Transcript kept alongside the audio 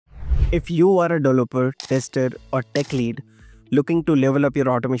If you are a developer, tester, or tech lead looking to level up your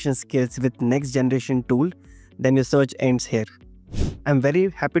automation skills with next generation tool, then your search ends here. I'm very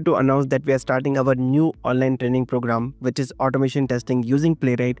happy to announce that we are starting our new online training program, which is automation testing using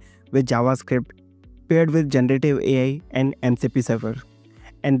Playwright with JavaScript paired with Generative AI and MCP Server.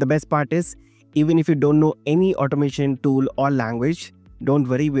 And the best part is, even if you don't know any automation tool or language, don't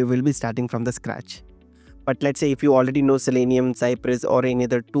worry, we will be starting from the scratch. But let's say if you already know Selenium, Cypress, or any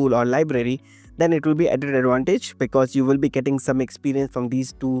other tool or library, then it will be added advantage because you will be getting some experience from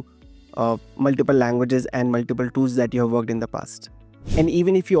these two multiple languages and multiple tools that you have worked in the past. And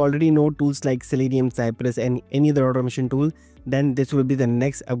even if you already know tools like Selenium, Cypress, and any other automation tool, then this will be the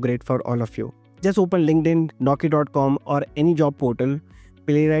next upgrade for all of you. Just open LinkedIn, Naukri.com, or any job portal.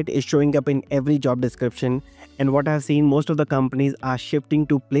 Playwright is showing up in every job description, and what I've seen, most of the companies are shifting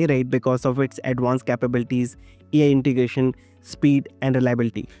to Playwright because of its advanced capabilities, AI integration, speed, and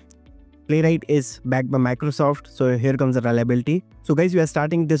reliability. Playwright is backed by Microsoft, so here comes the reliability. So guys, we are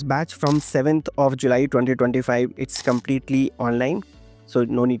starting this batch from 7th of July 2025. It's completely online, so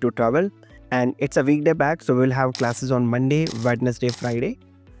no need to travel, and it's a weekday batch, so we'll have classes on Monday, Wednesday, Friday.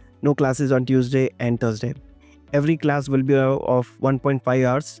 No classes on Tuesday and Thursday. Every class will be of 1.5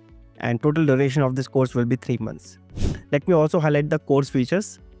 hours, and total duration of this course will be 3 months. Let me also highlight the course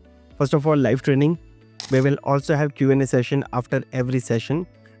features. First of all, live training. We will also have Q&A session after every session.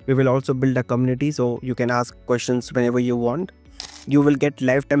 We will also build a community so you can ask questions whenever you want. You will get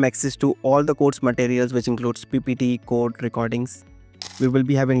lifetime access to all the course materials, which includes PPT, code, recordings. We will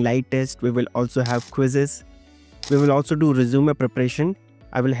be having live tests. We will also have quizzes. We will also do resume preparation.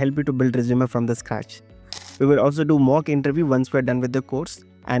 I will help you to build resume from the scratch. We will also do mock interview once we're done with the course,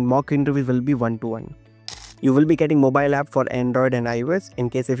 and mock interview will be one-to-one. You will be getting mobile app for Android and iOS.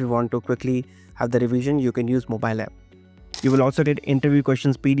 In case if you want to quickly have the revision, you can use mobile app. You will also get interview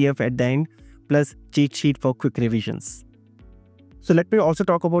questions PDF at the end, plus cheat sheet for quick revisions. So let me also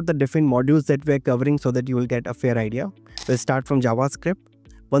talk about the different modules that we're covering so that you will get a fair idea. We'll start from JavaScript.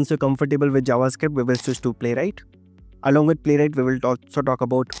 Once you're comfortable with JavaScript, we will switch to Playwright. Along with Playwright, we will also talk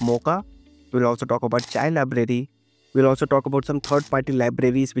about Mocha. We'll also talk about child library. We'll also talk about some third-party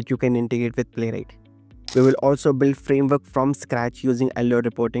libraries which you can integrate with Playwright. We will also build framework from scratch using alert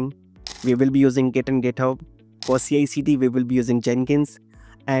reporting. We will be using Git and GitHub. For CI/CD, we will be using Jenkins,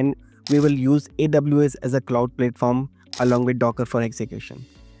 and we will use AWS as a cloud platform along with Docker for execution.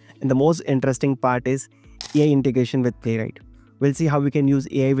 And the most interesting part is AI integration with Playwright. We'll see how we can use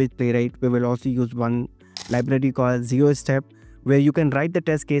AI with Playwright. We will also use one library called ZeroStep, where you can write the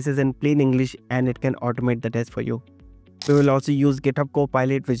test cases in plain English and it can automate the test for you. We will also use GitHub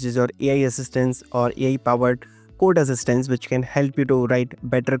Copilot, which is your AI assistance or AI-powered code assistance, which can help you to write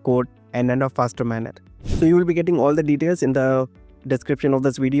better code and in a faster manner. So you will be getting all the details in the description of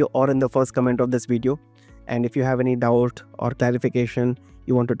this video or in the first comment of this video. And if you have any doubt or clarification,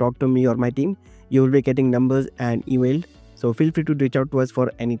 you want to talk to me or my team, you will be getting numbers and email. So feel free to reach out to us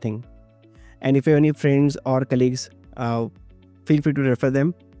for anything. And if you have any friends or colleagues, feel free to refer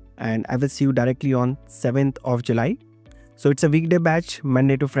them, and I will see you directly on 7th of July. So it's a weekday batch,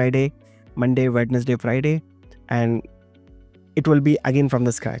 Monday to Friday, Monday, Wednesday, Friday, and it will be again from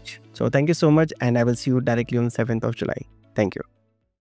the scratch. So thank you so much, and I will see you directly on 7th of July. Thank you.